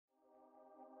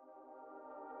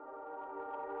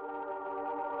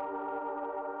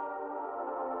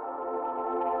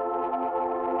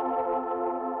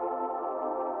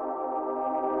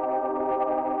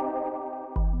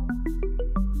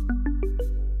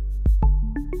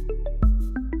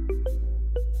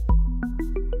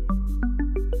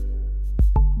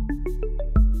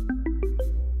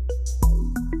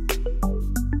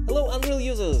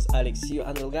Alex, your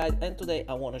Unreal Guide, and today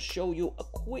I want to show you a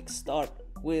quick start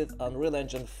with Unreal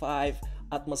Engine 5,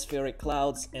 atmospheric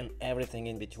clouds, and everything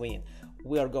in between.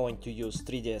 We are going to use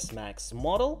 3ds Max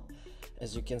model.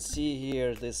 As you can see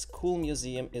here, this cool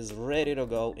museum is ready to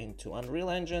go into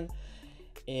Unreal Engine,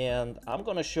 and I'm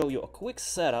going to show you a quick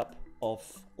setup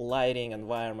of lighting,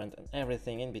 environment, and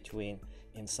everything in between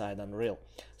inside Unreal.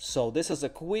 So this is a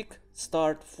quick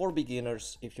start for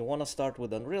beginners. If you want to start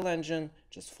with Unreal Engine,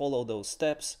 just follow those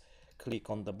steps.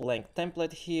 Click on the blank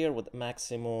template here with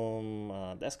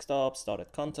maximum desktop,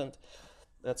 started content.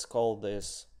 Let's call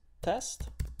this test,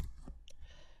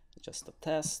 just a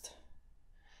test,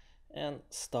 and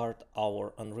start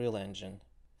our Unreal Engine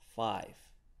 5.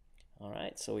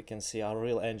 Alright, so we can see our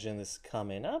Unreal Engine is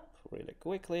coming up really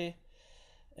quickly,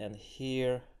 and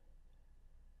here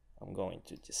I'm going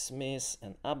to dismiss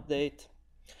and update.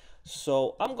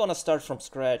 So I'm gonna start from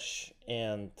scratch,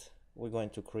 and we're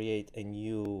going to create a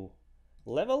new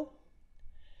level.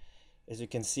 As you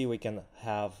can see, we can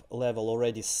have a level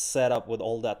already set up with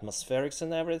all the atmospherics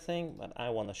and everything, but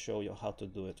I want to show you how to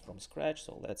do it from scratch.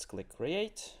 So let's click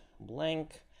create,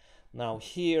 blank. Now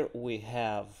here we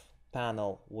have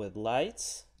panel with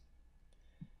lights,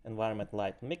 environment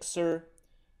light mixer.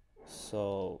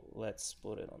 So let's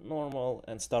put it on normal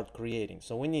and start creating.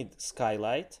 So we need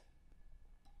skylight,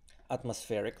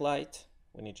 atmospheric light.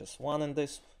 We need just one in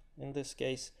this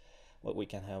case, but we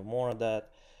can have more of that.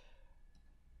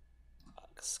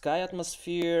 Sky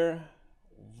atmosphere,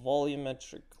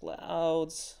 volumetric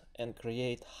clouds, and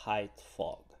create height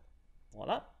fog.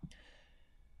 Voila.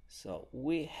 So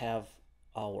we have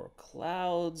our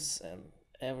clouds and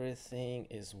everything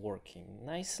is working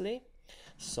nicely.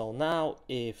 So now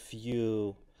if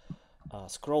you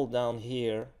scroll down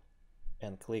here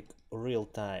and click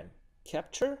real-time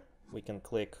capture, we can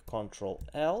click Ctrl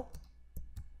L,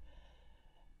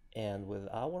 and with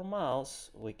our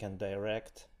mouse we can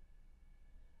direct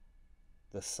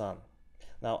the sun.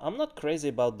 Now I'm not crazy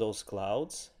about those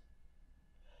clouds,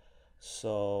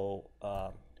 so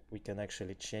we can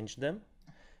actually change them.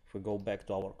 If we go back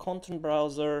to our content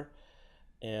browser,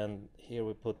 and here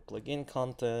we put plugin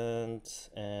content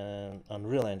and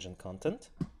Unreal Engine content.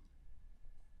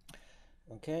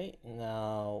 Okay,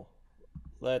 now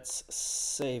let's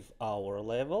save our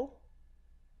level,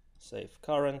 save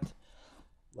current.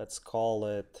 Let's call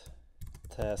it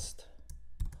test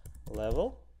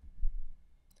level.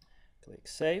 Click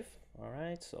save. All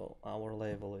right, so our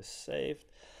level is saved.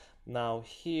 Now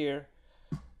here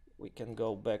we can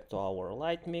go back to our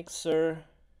light mixer.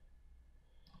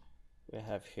 We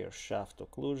have here shaft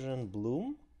occlusion,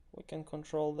 bloom. We can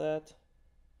control that.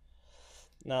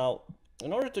 Now,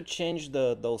 in order to change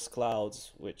those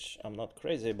clouds, which I'm not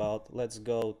crazy about, let's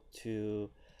go to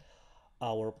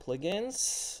our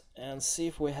plugins and see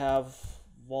if we have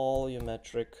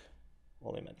volumetrics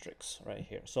right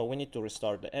here. So we need to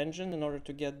restart the engine in order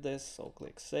to get this. So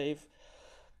click save.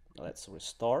 Let's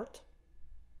restart.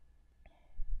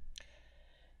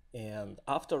 And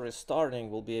after restarting,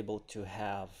 we'll be able to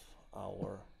have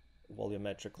our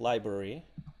volumetric library.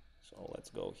 So let's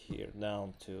go here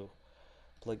down to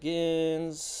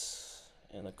plugins,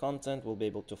 and the content, we'll be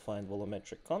able to find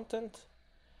volumetric content,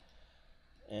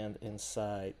 and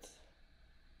inside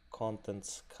content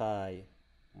sky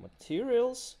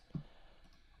materials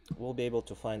we'll be able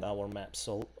to find our map.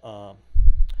 So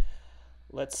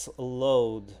let's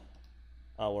load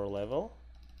our level.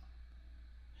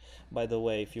 By the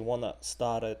way, if you want to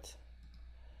start it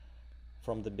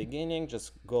from the beginning,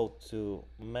 just go to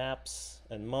maps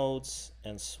and modes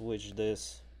and switch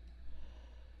this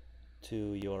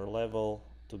to your level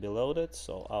to be loaded.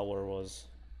 So our was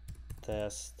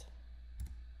test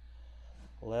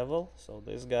level, so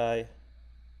this guy,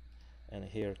 and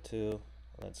here too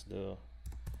let's do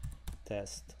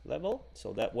test level,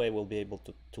 so that way we'll be able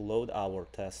to load our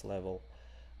test level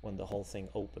when the whole thing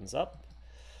opens up.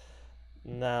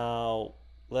 Now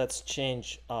let's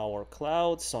change our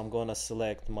clouds. So I'm gonna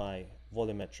select my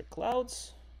volumetric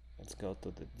clouds. Let's go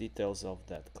to the details of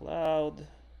that cloud,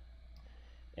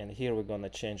 and here we're gonna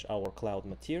change our cloud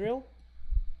material.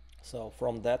 So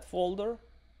from that folder,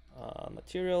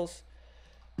 materials,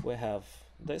 we have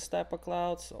this type of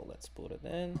cloud, so let's put it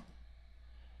in.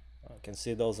 You can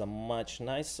see those are much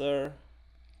nicer,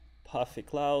 puffy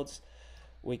clouds.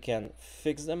 We can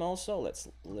fix them also. Let's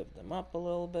lift them up a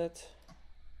little bit.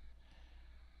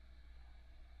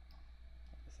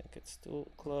 I think it's too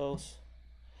close.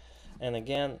 And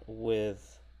again,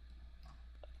 with,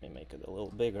 let me make it a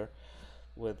little bigger,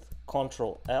 with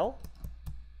Ctrl L,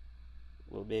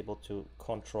 we'll be able to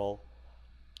control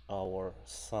our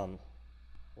sun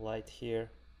light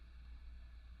here.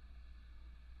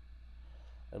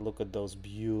 And look at those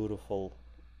beautiful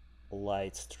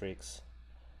light streaks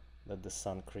that the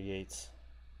sun creates.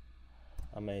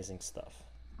 Amazing stuff.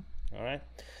 All right,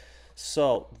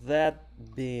 so that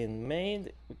being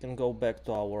made, we can go back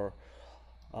to our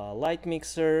light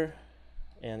mixer,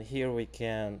 and here we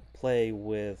can play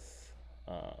with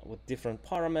different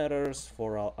parameters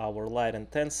for our light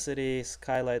intensity,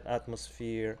 skylight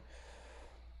atmosphere,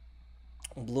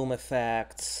 bloom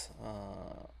effects,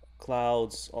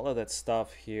 clouds, all of that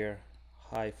stuff here.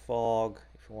 High fog,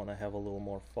 if you want to have a little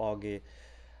more foggy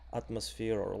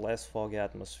atmosphere or less foggy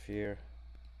atmosphere.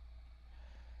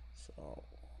 So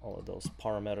all of those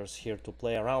parameters here to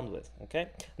play around with. Okay,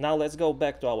 now let's go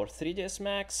back to our 3ds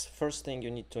Max. First thing, you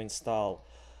need to install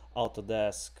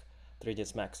Autodesk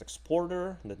 3ds Max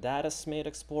exporter, the Datasmith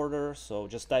exporter. So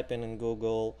just type in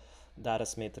Google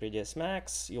Datasmith 3ds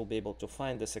Max. You'll be able to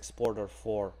find this exporter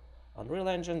for Unreal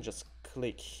Engine. Just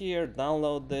click here,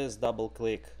 download this, double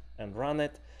click and run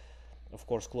it. Of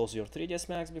course, close your 3ds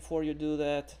Max before you do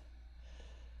that.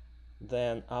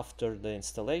 Then after the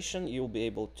installation, you'll be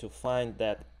able to find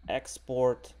that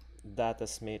export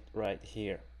Datasmith right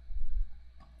here.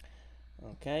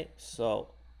 Okay, so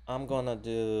I'm gonna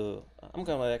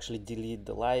actually delete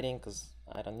the lighting because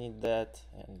I don't need that,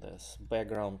 and this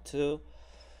background too.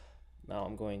 Now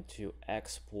I'm going to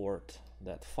export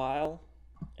that file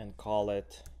and call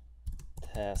it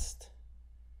test.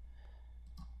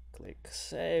 Click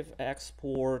save,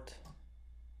 export.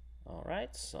 All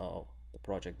right, so the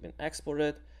project been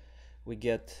exported. We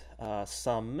get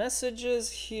some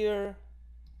messages here,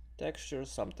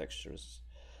 textures, some textures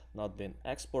not been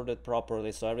exported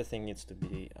properly, so everything needs to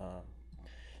be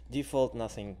default,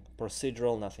 nothing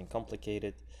procedural, nothing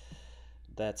complicated.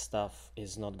 That stuff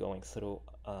is not going through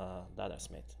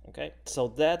Datasmith. Okay, so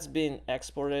that's been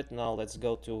exported. Now let's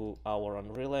go to our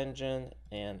Unreal Engine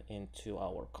and into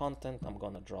our content. I'm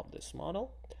gonna drop this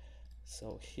model.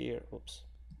 So here, oops.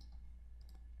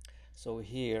 So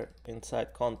here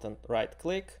inside content, right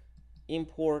click,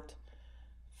 import,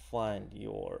 find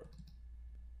your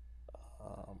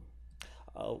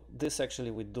this actually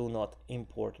we do not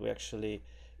import, we actually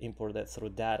import that through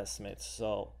Datasmith.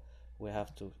 So we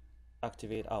have to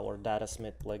activate our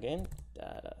Datasmith plugin,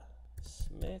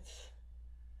 Datasmith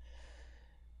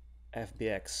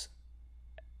FBX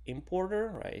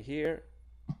importer right here.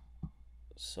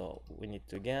 So we need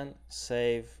to again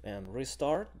save and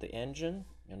restart the engine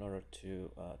in order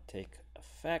to take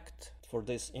effect for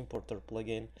this importer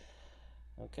plugin.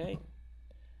 Okay,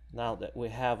 now that we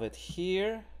have it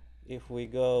here, if we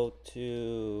go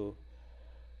to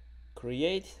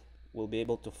create, we'll be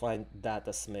able to find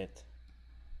Datasmith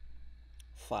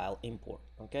file import.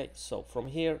 Okay, so from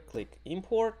here click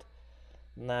import,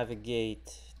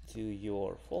 navigate to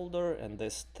your folder and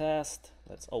this test,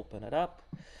 let's open it up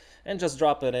and just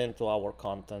drop it into our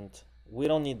content. We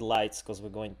don't need lights because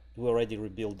we already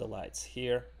rebuilt the lights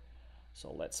here,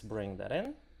 so let's bring that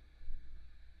in.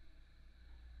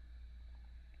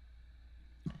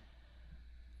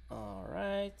 All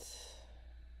right,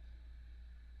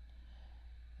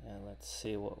 and let's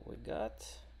see what we got.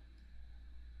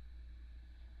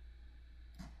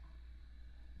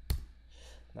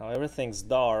 Now everything's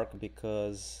dark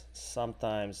because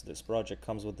sometimes this project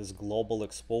comes with this global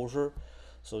exposure,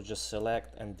 so just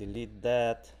select and delete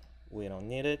that. We don't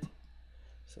need it,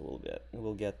 so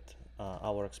we'll get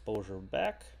our exposure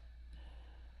back.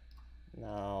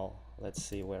 Now let's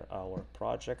see where our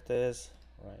project is.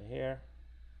 Right here,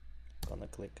 gonna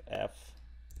click F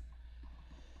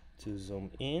to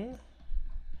zoom in,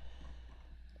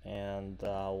 and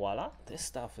voila, this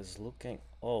stuff is looking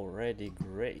already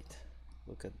great.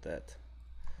 Look at that,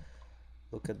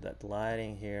 look at that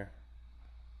lighting here,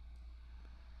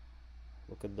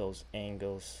 look at those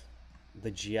angles,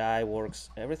 the GI works,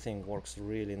 everything works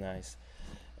really nice.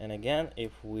 And again,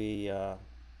 if we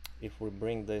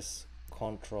bring this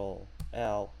Control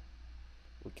L,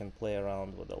 we can play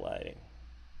around with the lighting.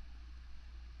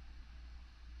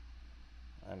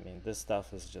 I mean, this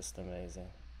stuff is just amazing.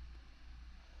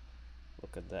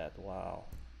 Look at that, wow.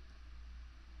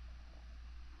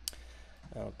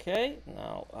 Okay,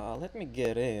 now let me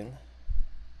get in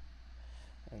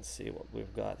and see what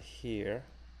we've got here.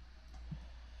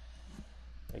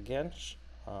 Again,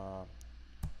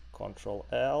 Control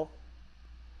L,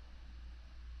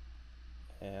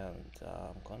 and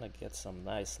I'm gonna get some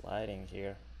nice lighting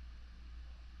here.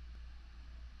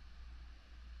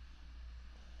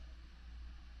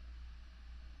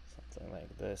 Something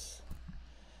like this.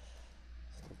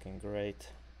 It's looking great.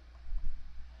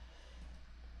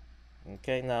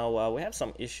 Okay, now we have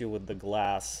some issue with the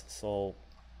glass, so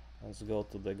let's go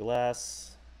to the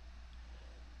glass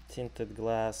tinted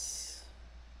glass.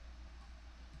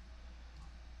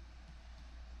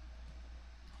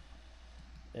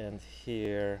 And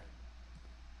here,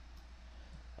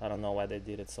 I don't know why they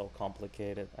did it so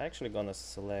complicated. I'm actually gonna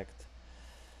select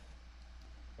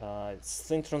it's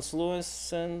thin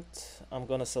translucent. I'm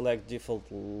gonna select default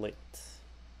lit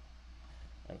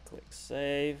and click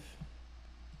save.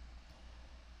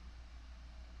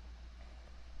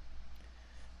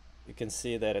 You can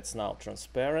see that it's now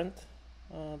transparent,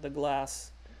 the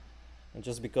glass, and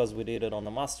just because we did it on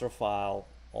the master file,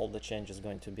 all the changes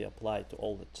going to be applied to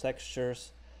all the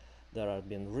textures that have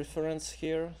been referenced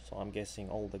here. So I'm guessing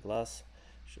all the glass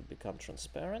should become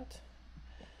transparent,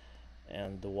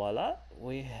 and voila,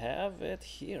 we have it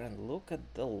here. And look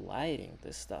at the lighting.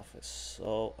 This stuff is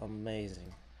so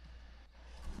amazing.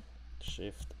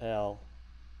 Shift L.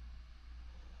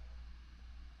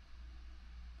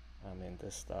 I mean,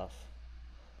 this stuff,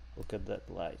 look at that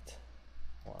light.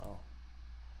 Wow,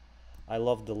 I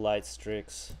love the light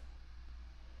streaks,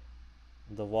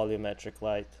 the volumetric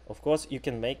light. Of course, you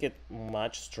can make it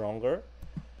much stronger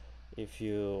if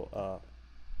you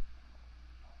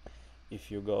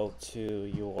go to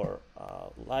your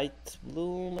light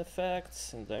bloom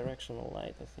effects and directional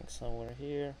light, I think somewhere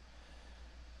here,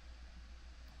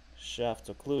 shaft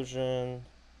occlusion,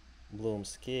 bloom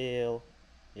scale,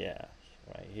 yeah,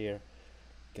 right here.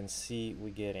 You can see we're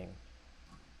getting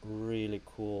really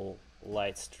cool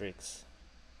light streaks,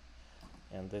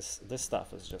 and this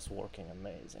stuff is just working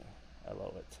amazing. I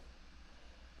love it.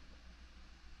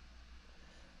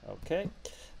 Okay,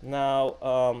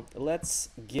 now let's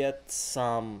get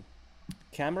some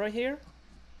camera here.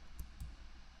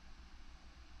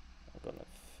 I'm gonna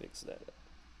fix that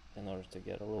in order to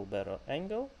get a little better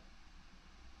angle.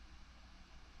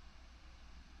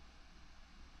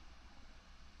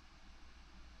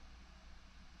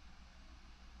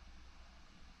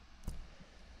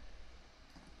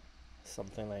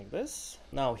 Something like this.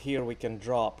 Now here we can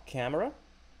drop camera.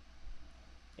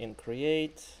 In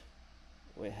create,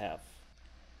 we have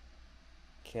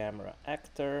camera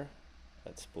actor.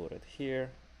 Let's put it here,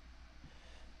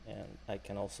 and I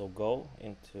can also go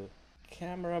into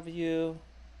camera view.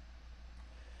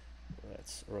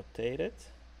 Let's rotate it,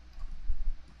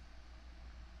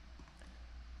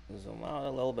 zoom out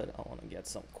a little bit. I want to get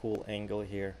some cool angle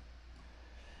here,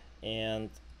 and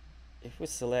if we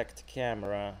select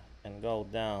camera and go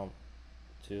down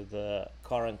to the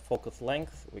current focus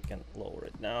length, we can lower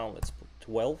it down. Let's put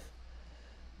 12.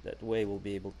 That way we'll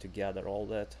be able to gather all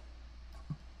that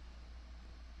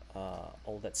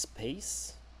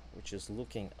space, which is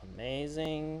looking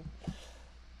amazing.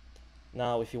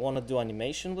 Now if you want to do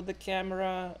animation with the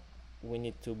camera, we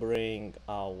need to bring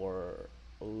our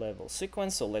level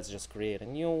sequence. So let's just create a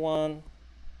new one,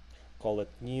 call it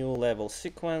new level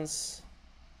sequence.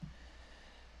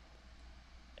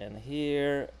 And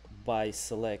here, by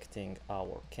selecting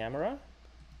our camera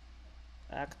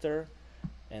actor,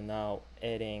 and now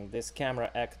adding this camera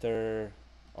actor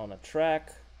on a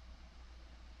track,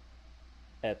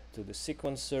 add to the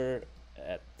sequencer,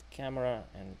 add camera,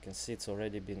 and you can see it's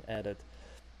already been added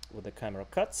with the camera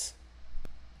cuts.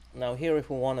 Now here, if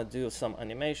we want to do some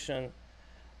animation,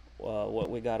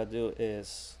 what we gotta do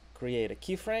is create a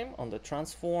keyframe on the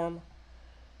transform,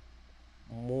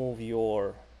 move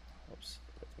your, oops,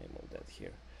 let me move that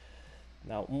here.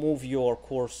 Now move your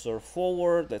cursor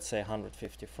forward, let's say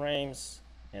 150 frames,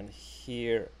 and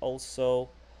here also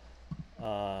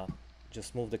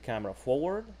just move the camera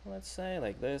forward, let's say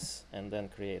like this, and then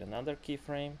create another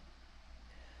keyframe.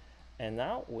 And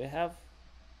now we have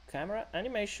camera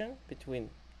animation between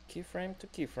keyframe to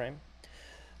keyframe.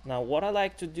 Now what I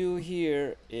like to do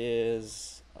here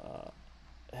is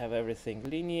have everything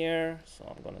linear,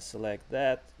 so I'm going to select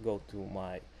that, go to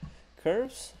my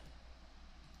curves,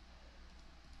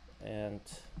 and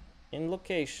in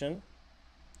location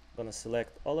I'm going to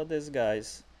select all of these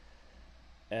guys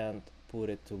and put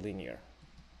it to linear.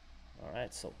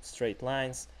 Alright, so straight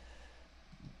lines.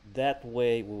 That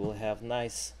way we will have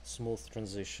nice smooth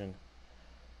transition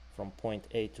from point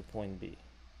A to point B.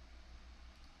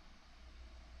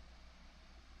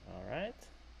 Alright,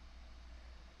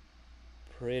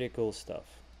 pretty cool stuff.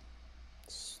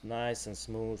 It's nice and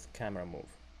smooth camera move.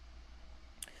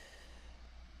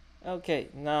 Okay,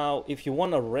 now if you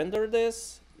want to render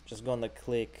this, you're just gonna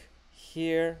click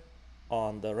here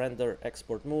on the render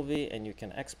export movie and you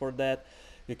can export that.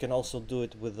 You can also do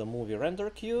it with the movie render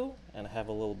queue and have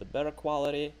a little bit better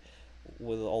quality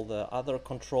with all the other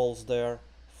controls there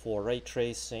for ray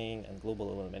tracing and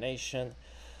global illumination.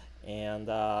 And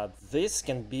this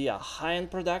can be a high-end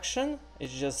production.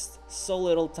 It's just so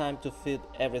little time to fit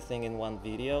everything in one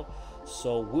video.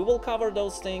 So we will cover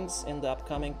those things in the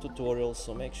upcoming tutorials,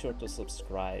 so make sure to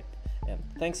subscribe. And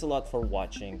thanks a lot for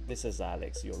watching. This is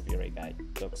Alex, your V-Ray guide.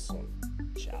 Talk soon.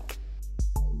 Ciao.